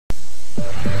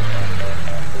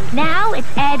Now it's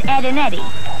Ed, Ed, and Eddy.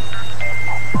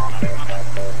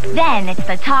 Then it's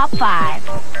the top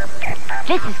 5.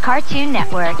 This is Cartoon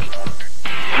Network.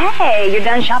 Hey, you're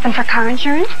done shopping for car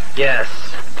insurance? Yes.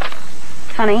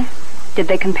 Funny. Did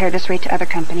they compare this rate to other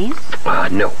companies?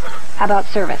 No. How about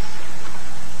service?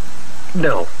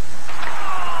 No.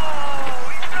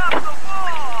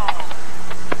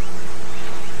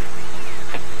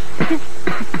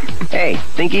 Hey,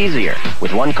 think easier.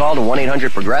 With one call to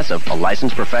 1-800-PROGRESSIVE, a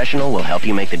licensed professional will help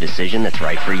you make the decision that's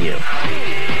right for you.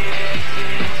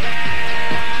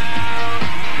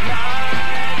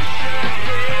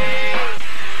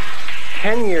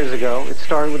 "10 years ago, it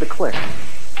started with a click.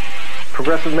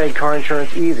 Progressive made car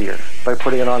insurance easier by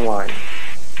putting it online.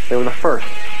 They were the first.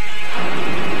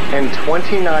 And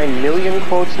 29 million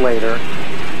quotes later,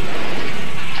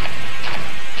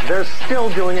 they're still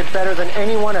doing it better than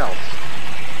anyone else.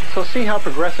 So see how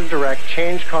Progressive Direct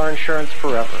changed car insurance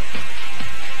forever.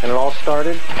 And it all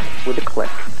started with a click."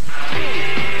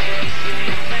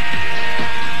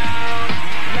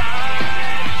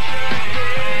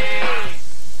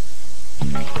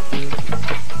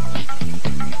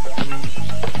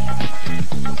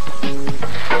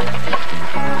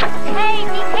 Hey,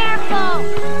 be careful!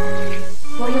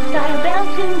 Royal style bell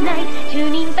tonight,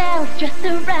 tuning bells just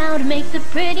around, makes a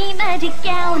pretty magic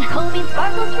gown. Combing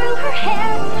sparkles through her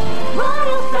hair.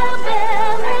 Royal style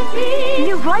bell and be.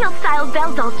 New Royal Style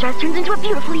Belle doll dress turns into a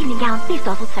beautiful evening gown. These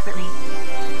dolls sold separately.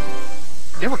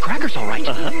 They were crackers, all right.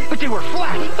 But they were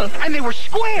flat, and they were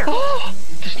square.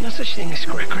 There's no such thing as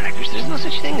square crackers. There's no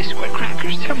such thing as square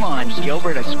crackers. Come on,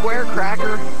 Gilbert, a square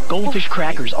cracker? Goldfish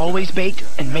crackers, always baked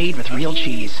and made with real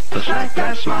cheese. The snack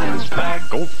that smiles back.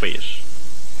 Goldfish.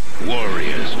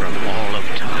 Warriors from all of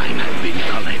time have been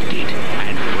collected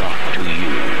and brought to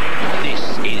you. This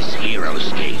is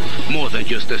Heroscape. More than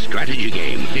just a strategy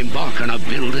game. Embark on a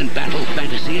build and battle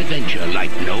fantasy adventure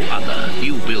like no other.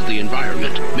 You build the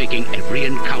environment, making every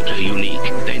encounter unique.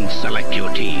 Then select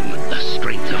your team. The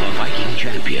strength of a Viking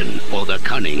champion or the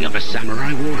cunning of a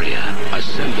samurai warrior.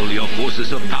 Assemble your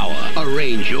forces of power.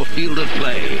 Arrange your field of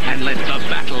play and let the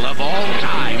battle of all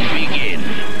time begin.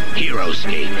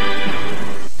 Heroscape.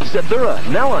 Zathura,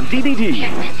 now on DVD.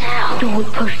 Check this out. Don't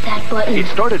push that button. It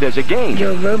started as a game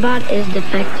Your robot is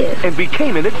defective. and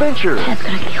became an adventure. That's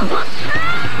gonna kill us.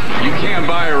 You can't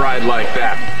buy a ride like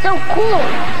that. So cool.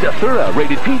 Zathura,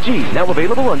 rated PG, now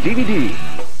available on DVD.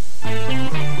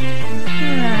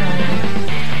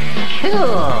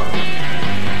 Cool.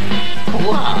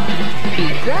 Whoa.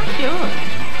 Pizza? Sure.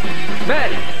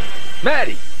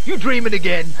 Maddie, you dreaming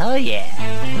again? Oh, yeah.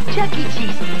 Chuck E.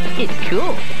 Cheese. It's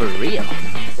cool. For real.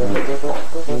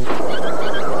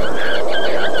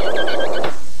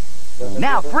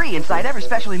 Now free inside every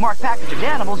specially marked package of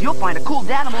Danimals, you'll find a cool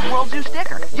Danimals World Zoo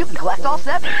sticker. You can collect all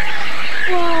 7.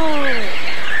 Whoa.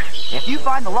 If you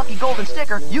find the lucky golden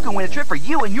sticker, you can win a trip for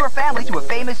you and your family to a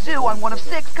famous zoo on one of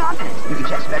 6 continents. You can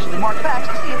check specially marked packs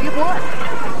to see if you've won.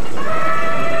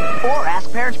 Or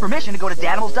ask parents' permission to go to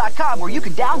Danimals.com where you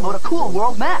can download a cool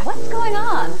world map. What's going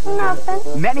on?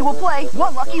 Nothing. Many will play,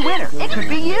 one lucky winner. It could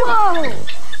be you. Whoa.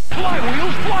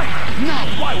 Flywheels Flight! Now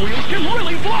Flywheels can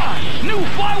really fly! New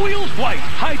Flywheels Flight!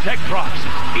 High-tech props.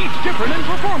 Each different in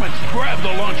performance. Grab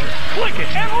the launcher, flick it,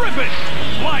 and rip it!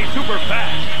 Fly super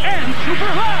fast and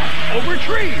super high! Over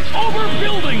trees, over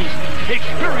buildings!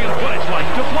 Experience what it's like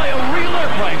to fly a real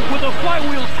airplane with a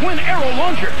Flywheels twin arrow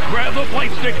launcher. Grab the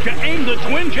flight stick to aim the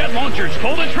twin jet launchers.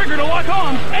 Pull the trigger to lock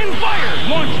on, and fire!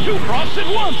 Launch 2 props at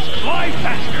once! Fly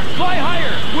faster, fly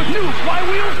higher with new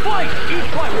Flywheels Flight! Each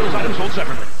Flywheels item sold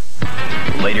separately.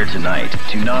 Later tonight,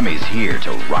 Toonami's here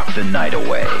to rock the night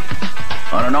away.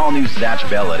 On an all-new Zatch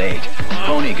Belle at 8,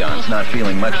 Ponygon's not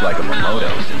feeling much like a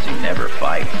Momoto since he never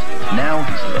fights. Now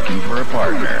he's looking for a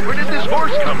partner. Where did this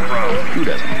horse come from? Who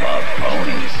doesn't love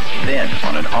ponies? Then,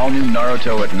 on an all-new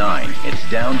Naruto at 9, it's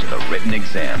down to the written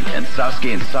exam, and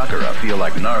Sasuke and Sakura feel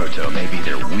like Naruto may be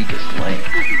their weakest link.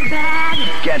 Bad.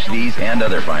 Catch these and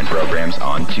other fine programs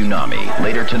on Toonami,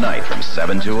 later tonight from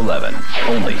 7 to 11,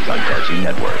 only on Cartoon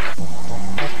Network.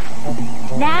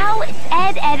 Now it's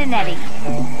Ed, Ed, and Eddy.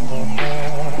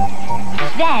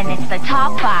 Then it's the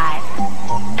top 5.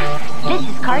 This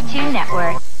is Cartoon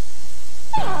Network.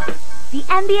 The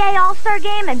NBA All-Star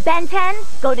Game and Ben 10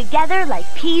 go together like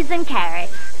peas and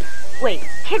carrots. Wait,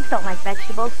 kids don't like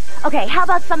vegetables. Okay, how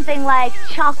about something like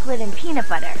chocolate and peanut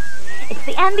butter? It's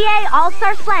the NBA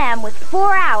All-Star Slam with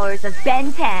 4 hours of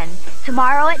Ben 10.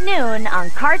 Tomorrow at noon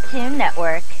on Cartoon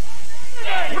Network.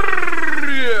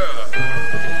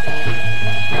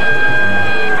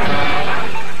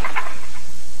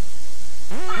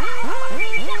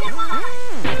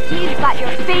 You've got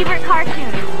your favorite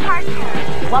cartoons.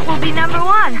 What will be number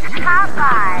 1? Top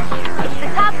 5. The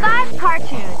top 5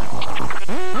 cartoons.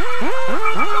 5.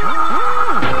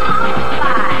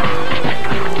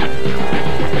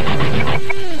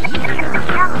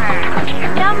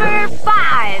 Number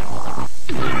 5.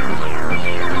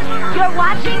 You're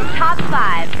watching Top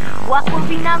 5. What will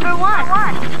be number 1?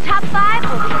 Top 5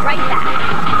 will be right back.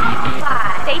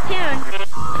 5. Stay tuned.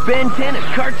 Ben 10 is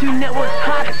Cartoon Network's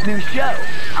hottest new show.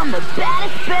 I'm the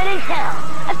baddest Ben in town.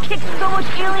 I've kicked so much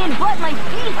alien butt my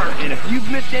feet hurt. And if you've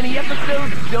missed any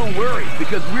episodes, don't worry,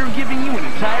 because we're giving you an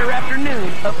entire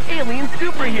afternoon of alien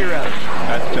superheroes.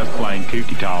 That's just plain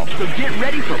kooky talk. So get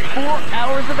ready for 4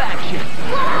 hours of action.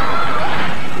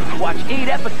 Watch 8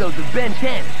 episodes of Ben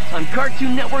 10 on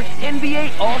Cartoon Network's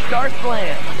NBA All-Star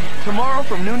Slam. Tomorrow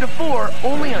from noon to 4,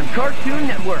 only on Cartoon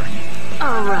Network.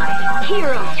 All right,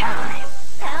 hero time.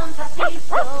 Down puppy,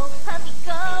 go, puppy,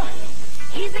 go.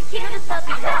 He's the cutest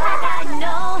puppy dog I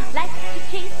know. Likes to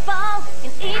chase balls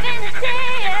and even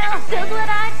steal. Does what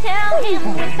I tell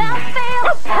him without fail.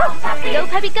 Down puppy, Go,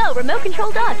 puppy, go. Remote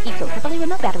control dog. Equals triple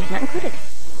remote batteries not included.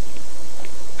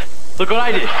 Look what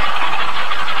I did.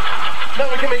 Now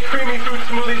we can make creamy fruit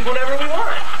smoothies whenever we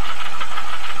want.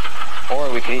 Or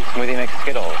we could eat Smoothie Mix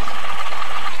Skittles.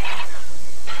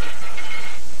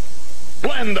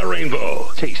 Blend the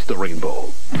rainbow. Taste the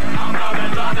rainbow. I'm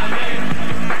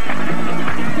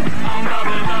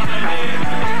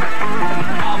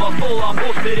a fool, I'm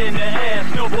boosted in the air,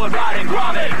 snowboard riding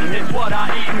grommet. It's what I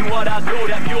eat and what I do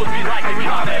that fuels me like a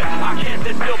comet. I can't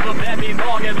sit still, but let me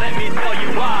long and let me tell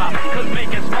you why. Cause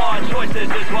making smart choices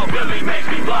is what really makes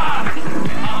me fly.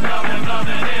 I'm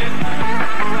loving it.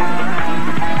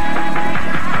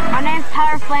 My name's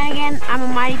Tyler Flanagan, I'm a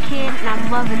mighty kid, and I'm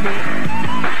loving it.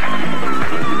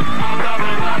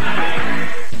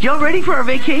 Y'all ready for our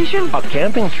vacation? A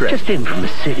camping trip. Just in from the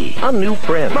city. A new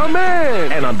friend. My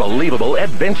man! An unbelievable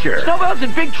adventure. Snowbell's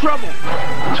in big trouble.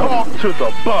 Talk to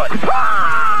the butt.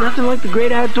 Nothing like the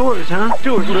great outdoors, huh?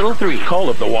 Stuart Little 3. Call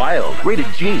of the Wild.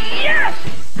 Rated G. Yes!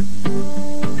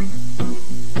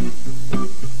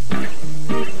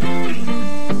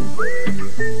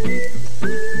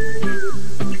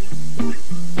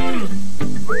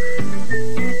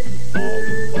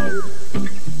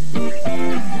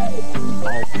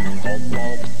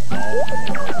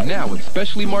 Now, with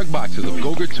specially marked boxes of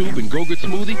Go-Gurt Tube and Go-Gurt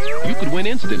Smoothie, you could win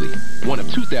instantly. One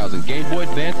of 2,000 Game Boy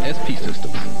Advance SP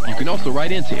systems. You can also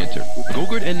write in to enter.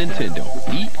 Go-Gurt and Nintendo.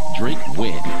 Eat, drink,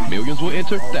 win. Millions will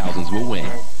enter, thousands will win.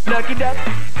 Lucky duck.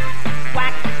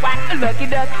 Quack, quack, a lucky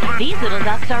duck. These little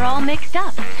ducks are all mixed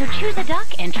up, so choose a duck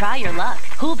and try your luck.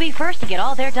 Who'll be first to get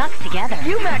all their ducks together?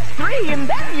 You max 3 and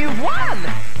then you've won!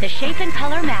 The shape and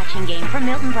color matching game from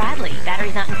Milton Bradley.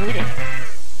 Batteries not included.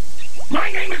 My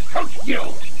name is Coach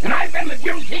Gill, and I've been the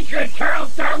gym teacher at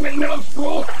Charles Darwin Middle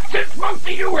School since most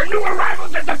of you were new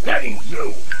arrivals at the petting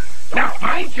zoo. Now,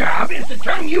 my job is to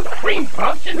turn you cream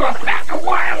puffs into a pack of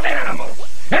wild animals.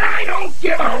 And I don't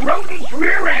give a rodent's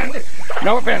rear end,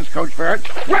 no offense, Coach Ferret,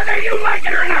 whether you like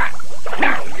it or not.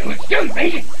 Now, if you'll excuse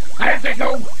me, I have to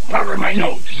go cover my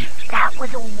nose. That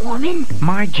was a woman?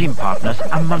 My gym partner's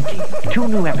a monkey. 2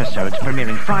 new episodes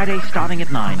premiering Friday starting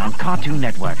at 9 on Cartoon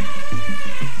Network.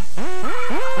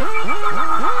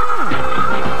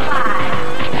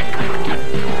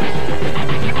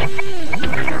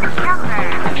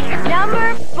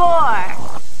 Number 4.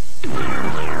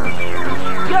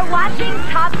 You're watching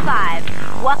Top 5.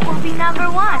 What will be number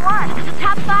 1? The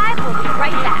Top 5 will be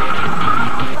right back.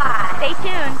 5. Stay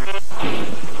tuned.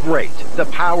 Great, the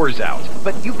power's out.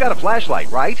 But you've got a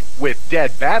flashlight, right? With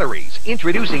dead batteries.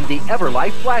 Introducing the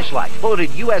Everlife Flashlight,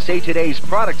 voted USA Today's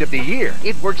Product of the Year.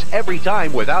 It works every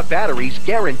time without batteries,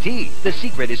 guaranteed. The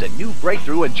secret is a new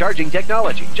breakthrough in charging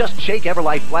technology. Just shake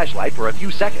Everlife Flashlight for a few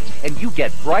seconds, and you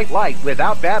get bright light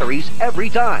without batteries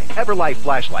every time. Everlife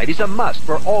Flashlight is a must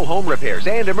for all home repairs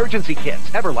and emergency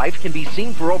kits. Everlife can be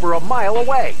seen for over a mile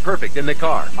away. Perfect in the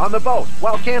car, on the boat,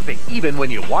 while camping, even when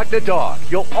you walk the dog.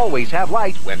 You'll always have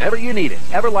light whenever you need it.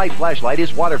 Everlife Flashlight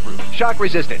is waterproof, shock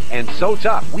resistant, and so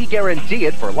tough, we guarantee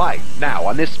it for life. Now,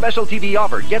 on this special TV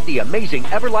offer, get the amazing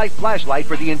Everlife Flashlight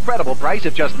for the incredible price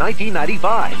of just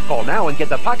 $19.95. Call now and get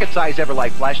the pocket-size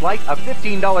Everlife Flashlight, a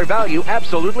 $15 value,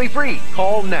 absolutely free.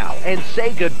 Call now and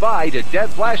say goodbye to dead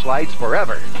flashlights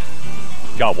forever.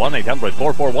 Call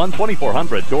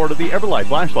 1-800-441-2400 to order the Everlight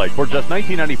Flashlight for just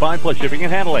 $19.95 plus shipping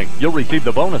and handling. You'll receive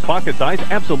the bonus pocket size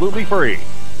absolutely free.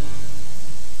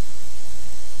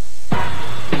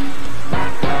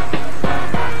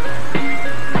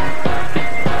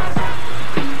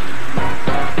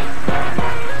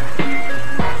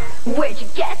 Where'd you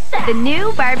get that? The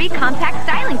new Barbie Compact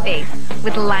Styling Base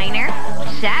with liner,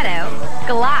 shadow,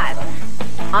 gloss.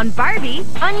 On Barbie,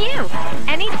 on you.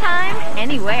 Anytime,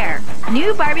 anywhere.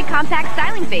 New Barbie Compact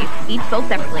Styling Face, each sold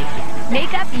separately.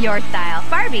 Make up your style.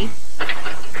 Barbie.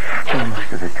 Almost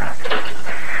to the top.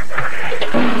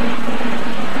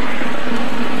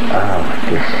 Oh,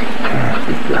 this can't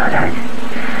be good.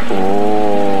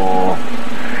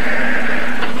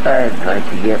 I'd like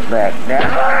to get back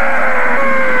now.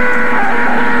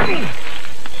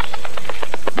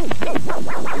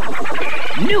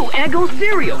 New Eggo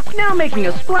cereal, now making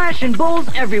a splash in bowls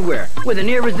everywhere. With an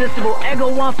irresistible Eggo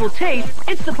waffle taste,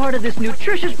 it's the part of this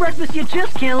nutritious breakfast you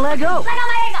just can't let go. Let go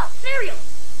my Eggo cereal.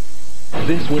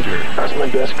 This winter, how's my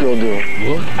best girl doing?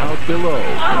 Look out below.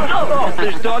 Oh,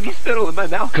 there's doggy spittle in my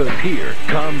mouth. Cause here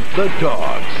come the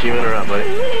dogs. See you later on, buddy.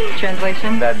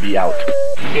 Translation? That'd be out.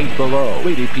 8 below.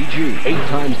 Rated PG. 8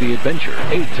 times the adventure.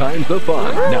 8 times the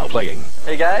fun. Now playing.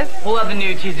 Hey guys, we'll have the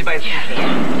new Cheesy Bites.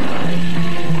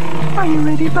 Are you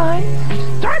ready, Bites?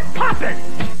 Start popping!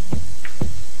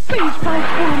 These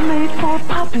bites were made for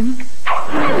popping.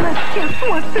 Let's guess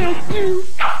what they'll do.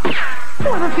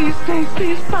 One of these days,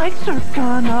 these bites are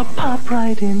gonna pop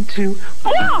right into...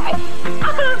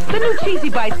 The new Cheesy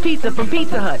Bites pizza from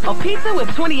Pizza Hut. A pizza with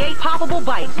 28 poppable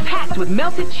bites, packed with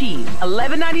melted cheese.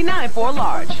 $11.99 for a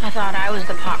large. I thought I was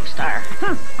the pop star.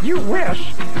 You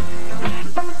wish.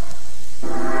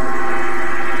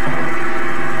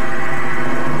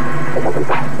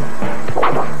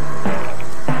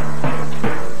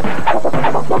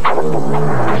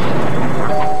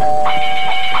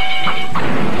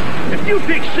 If you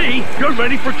pick C, you're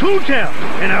ready for Toontown,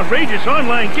 an outrageous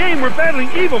online game where battling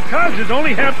evil cogs is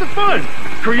only half the fun.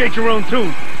 Create your own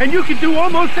Toon, and you can do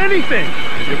almost anything.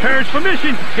 With your parents'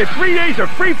 permission, get 3 days of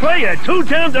free play at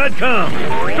Toontown.com.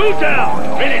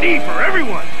 Toontown, rated E for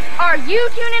everyone. Are you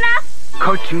tuning up?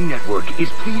 Cartoon Network is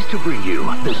pleased to bring you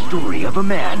the story of a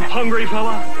man Hungry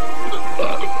fella?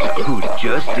 who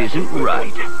just isn't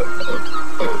right.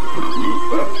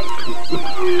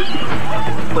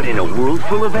 But in a world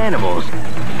full of animals,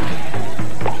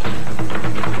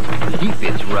 he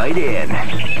fits right in.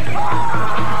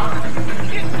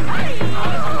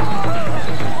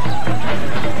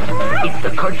 It's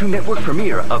the Cartoon Network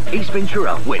premiere of Ace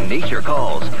Ventura, When Nature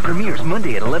Calls. Premieres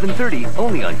Monday at 11:30,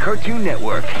 only on Cartoon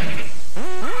Network.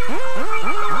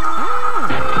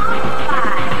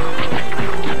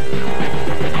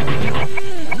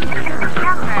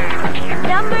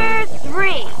 Number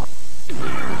 3.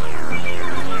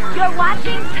 You're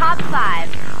watching Top 5.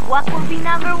 What will be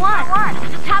number 1?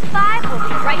 Top 5 will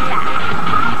be right back.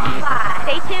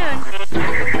 Stay tuned.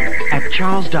 At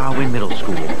Charles Darwin Middle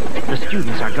School, the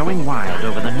students are going wild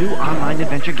over the new online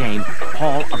adventure game,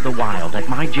 Hall of the Wild, at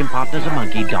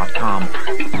mygympartnersamonkey.com.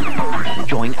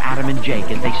 Join Adam and Jake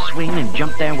as they swing and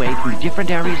jump their way through different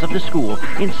areas of the school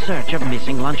in search of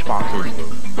missing lunchboxes.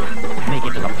 Make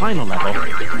it to the final level,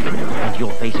 and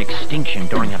you'll face extinction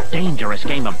during a dangerous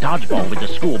game of dodgeball with the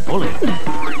school bully.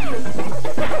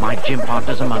 My Gym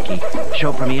Partner's a Monkey.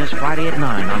 Show premieres Friday at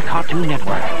 9 on Cartoon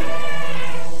Network.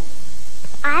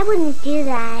 I wouldn't do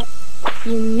that.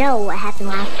 You know what happened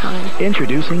last time.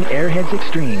 Introducing Airheads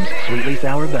Extremes Sweetly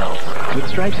Sour Belts. With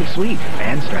stripes of sweet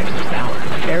and stripes of sour.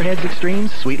 Airheads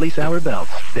Extremes Sweetly Sour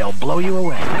Belts. They'll blow you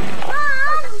away.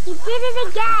 Mom, you did it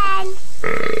again.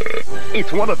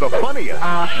 It's one of the funniest,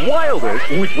 wildest,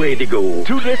 Which way to go?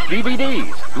 2-disc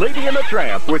DVDs. Lady and the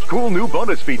Tramp with cool new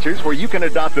bonus features where you can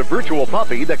adopt a virtual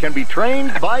puppy that can be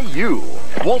trained by you.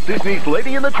 Walt Disney's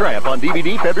Lady and the Tramp on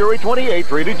DVD February 28th,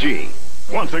 rated G.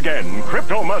 Once again,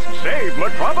 Crypto must save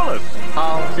Metropolis.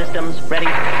 All systems ready.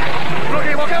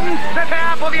 Rudy Wilkins,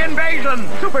 prepare for the invasion.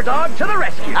 Super Dog to the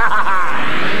rescue.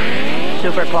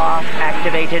 Super Claw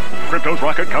activated. Crypto's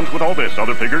rocket comes with all this.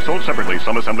 Other figures sold separately.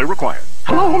 Some assembly required.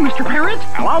 Hello, Mr. Parrot?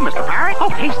 Hello, Mr. Parrot.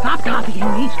 Okay, stop copying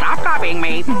me. Stop copying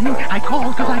me. I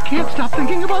called because I can't stop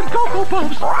thinking about Cocoa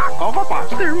Puffs. Cocoa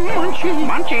Puffs. They're munchy.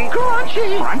 Munchy.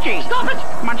 Crunchy. Crunchy. Stop it.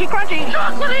 Munchy crunchy.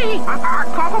 Chocolatey.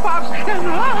 Cocoa Puffs. And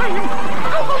I'm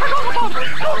Cocoa for Cocoa Puffs.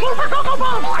 Cocoa for Cocoa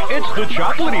Puffs. It's the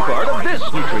chocolatey part of this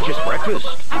nutritious breakfast.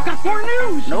 I've got more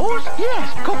news. News?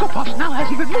 Yes, Cocoa Puffs now has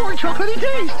even more chocolatey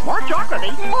taste. More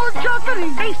chocolatey. More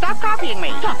chocolatey. Hey, stop copying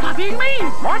me. Stop copying me.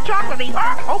 More chocolatey.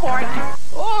 Oh, boy.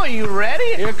 Oh, you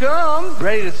ready? Here comes.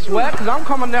 Ready to sweat? Because I'm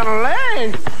coming down the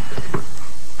lane.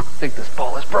 I think this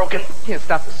ball is broken. Can't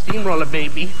stop the steamroller,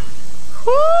 baby.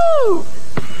 Woo!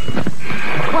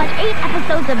 Watch 8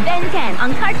 episodes of Ben 10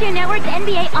 on Cartoon Network's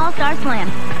NBA All-Star Slam.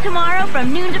 Tomorrow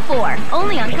from noon to 4.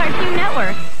 Only on Cartoon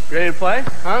Network. Ready to play?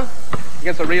 Huh?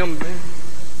 Against a real man.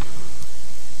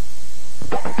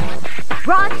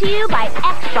 Brought to you by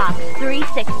Xbox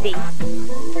 360.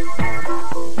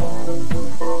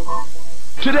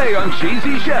 Today on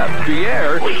Cheesy Chef,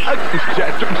 Pierre against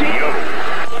Chester Cheeto.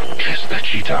 Kiss the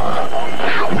cheetah.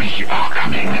 We are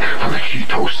coming for the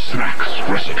Cheeto Snacks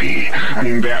recipe,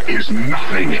 and there is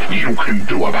nothing you can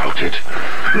do about it.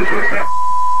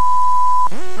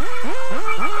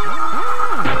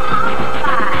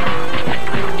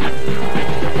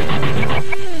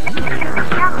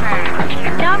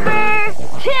 Number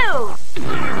 2.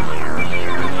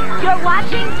 You're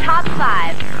watching Top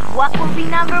 5. What will be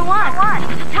number 1?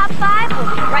 Top 5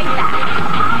 will be right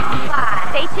back.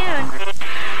 Stay tuned.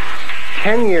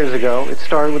 10 years ago, it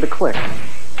started with a click.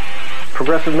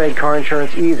 Progressive made car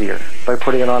insurance easier by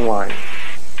putting it online.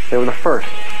 They were the first.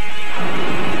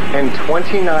 And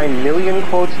 29 million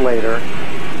quotes later,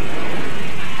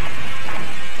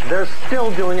 they're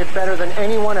still doing it better than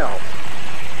anyone else.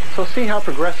 So see how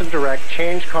Progressive Direct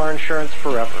changed car insurance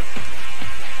forever.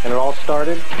 And it all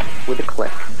started with a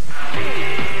click.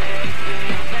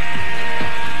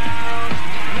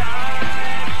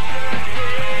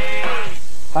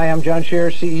 Hi, I'm John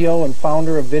Scherer, CEO and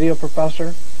founder of Video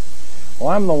Professor. Well,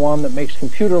 I'm the one that makes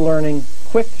computer learning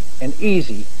quick and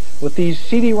easy with these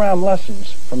CD-ROM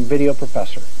lessons from Video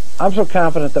Professor. I'm so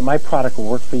confident that my product will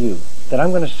work for you that I'm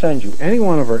going to send you any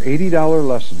one of our $80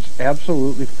 lessons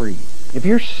absolutely free. If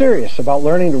you're serious about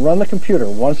learning to run the computer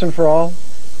once and for all,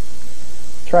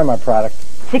 try my product.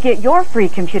 To get your free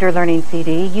computer learning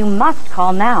CD, you must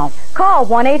call now. Call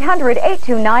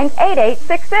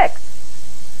 1-800-829-8866.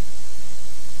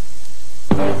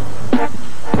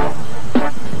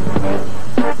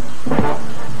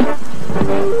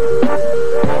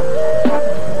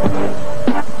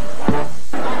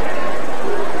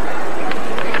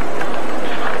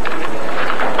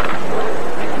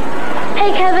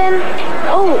 Hey, Kevin.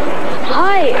 Oh,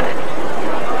 hi.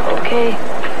 Okay.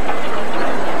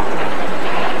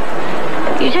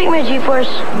 You take my G-Force?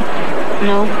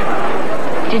 No.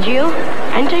 Did you?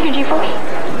 I didn't take your G-Force.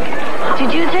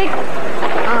 Did you take...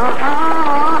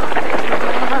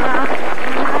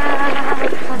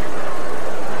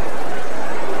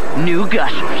 New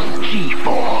Gushers,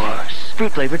 G-Force,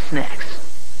 fruit-flavored snacks.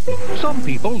 Some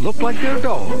people look like they're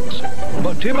dogs,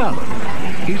 but Tim Allen,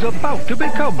 he's about to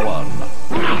become one.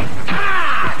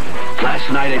 Last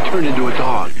night I turned into a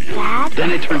dog. Dad?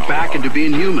 Then I turned back into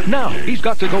being human. Now he's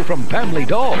got to go from family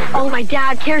dog. All my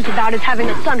dad cares about is having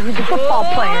a son who's a football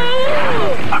player.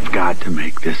 I've got to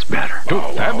make this better. To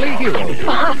family hero.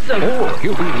 Awesome. Or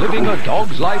he'll be living a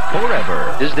dog's life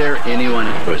forever. Is there anyone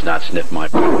who has not sniffed my...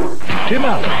 Tim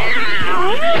Allen.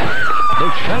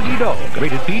 The Shaggy Dog,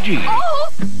 rated PG.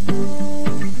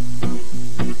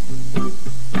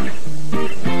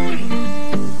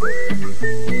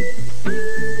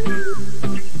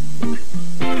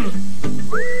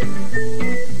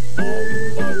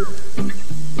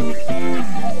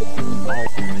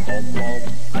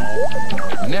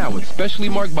 Now with specially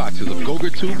marked boxes of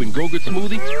Go-Gurt Tube and Go-Gurt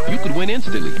Smoothie, you could win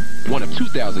instantly. One of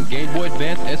 2,000 Game Boy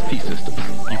Advance SP systems.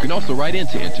 You can also write in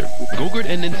to enter. Go-Gurt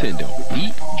and Nintendo.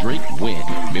 Eat, drink, win.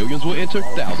 Millions will enter,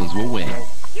 thousands will win.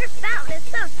 Your fountain is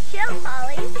so chill,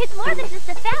 Polly. It's more than just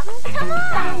a fountain. Come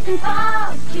on. Fountain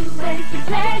falls, 2 ways to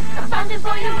play. A fountain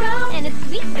for your room And a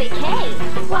sweet vacay.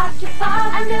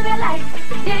 Waterfalls under the lights,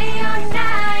 day or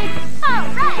night. All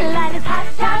right. Light as hot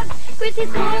tubs,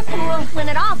 Squeezy's cool. When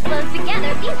it all flows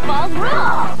together, these balls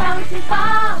rule. Fountain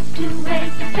falls, 2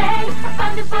 ways to play. A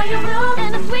fountain for your room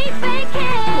And a sweet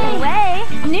vacay. Way.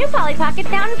 New Polly Pocket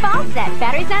Fountain Fall set.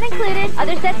 Batteries not included.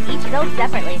 Other sets each filled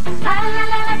separately. La la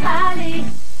la la Polly.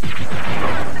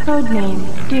 Codename,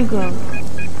 Dougal.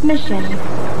 Mission,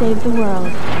 save the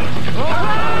world.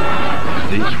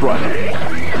 This Friday,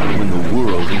 when the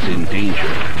world is in danger,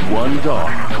 one dog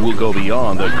will go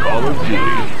beyond the call of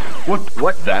duty.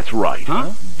 What? That's right.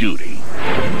 Huh? Duty.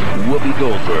 Whoopi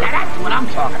Goldberg. That's what I'm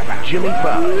talking about. Jimmy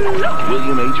Fallon,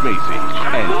 William H. Macy,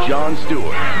 and Jon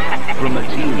Stewart. From the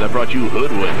team that brought you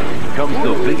Hoodwink comes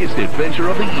the biggest adventure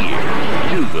of the year.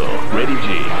 Dougal, Ready G.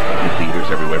 In theaters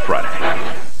everywhere Friday.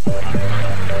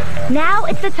 Now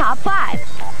it's the top 5.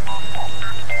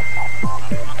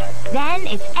 Then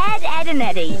it's Ed, and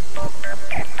Eddy.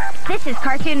 This is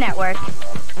Cartoon Network. 5.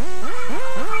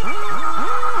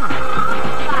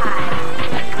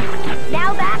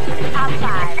 Now back to the top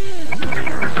 5.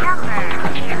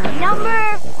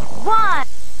 Number 1.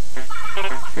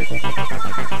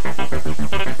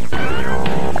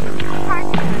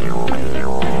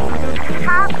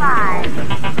 Top 5.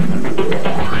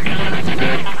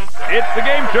 It's the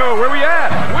game show where we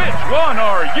ask, which one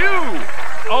are you?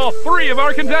 All 3 of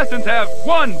our contestants have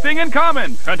one thing in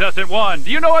common. Contestant 1,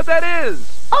 do you know what that is?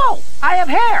 Oh, I have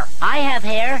hair. I have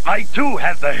hair. I too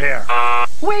have the hair.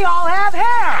 We all have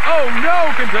hair. Oh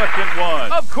no, contestant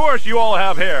 1. Of course you all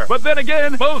have hair. But then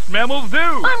again, most mammals do.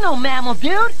 I'm no mammal,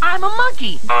 dude. I'm a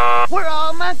monkey. We're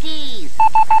all monkeys.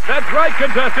 That's right,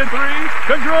 contestant 3.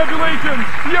 Congratulations.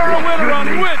 You're a winner on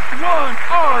Which One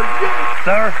Are You?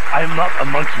 Sir, I'm not a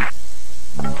monkey.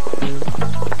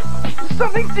 Does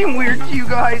something seem weird to you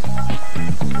guys?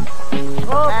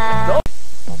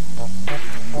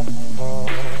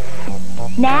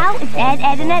 Now it's Ed,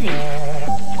 Ed, and Eddy.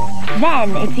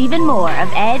 Then it's even more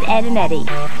of Ed, Ed, and Eddy.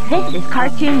 This is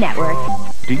Cartoon Network.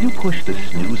 Do you push the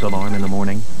snooze alarm in the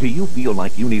morning? Do you feel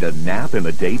like you need a nap in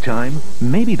the daytime?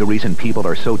 Maybe the reason people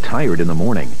are so tired in the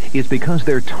morning is because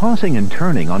they're tossing and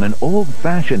turning on an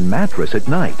old-fashioned mattress at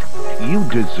night. You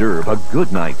deserve a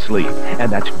good night's sleep,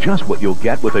 and that's just what you'll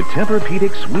get with a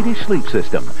Tempur-Pedic Swedish Sleep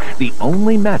System, the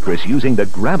only mattress using the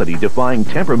gravity-defying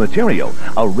Tempur material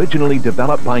originally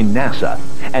developed by NASA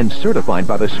and certified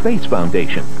by the Space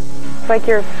Foundation. It's like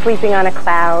you're sleeping on a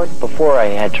cloud. Before I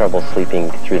had trouble sleeping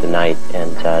through the night,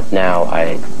 and now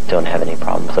I don't have any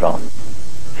problems at all.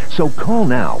 So call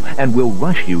now, and we'll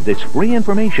rush you this free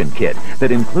information kit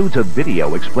that includes a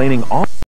video explaining all